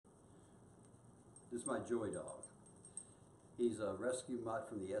This is my Joy dog. He's a rescue mutt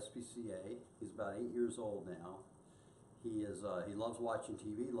from the SPCA. He's about 8 years old now. He loves watching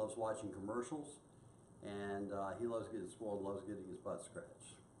TV, loves watching commercials, and he loves getting spoiled, loves getting his butt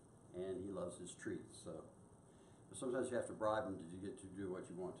scratched. And he loves his treats. So sometimes you have to bribe him to get to do what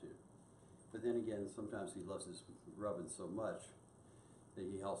you want to. But then again, sometimes he loves his rubbing so much that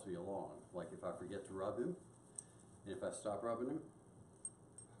he helps me along. Like if I forget to rub him, and if I stop rubbing him,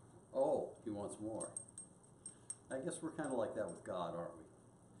 oh, he wants more. I guess we're kind of like that with God, aren't we?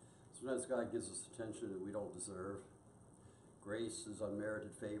 Sometimes God gives us attention that we don't deserve. Grace is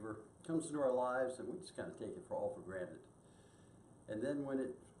unmerited favor. It comes into our lives and we just kind of take it all for granted. And then when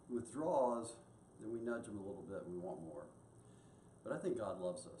it withdraws, then we nudge him a little bit and we want more. But I think God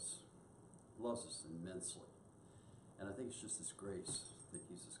loves us immensely. And I think it's just this grace that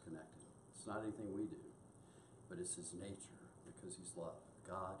keeps us connected. It's not anything we do, but it's his nature because he's love.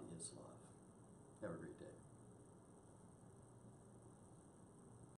 God is love.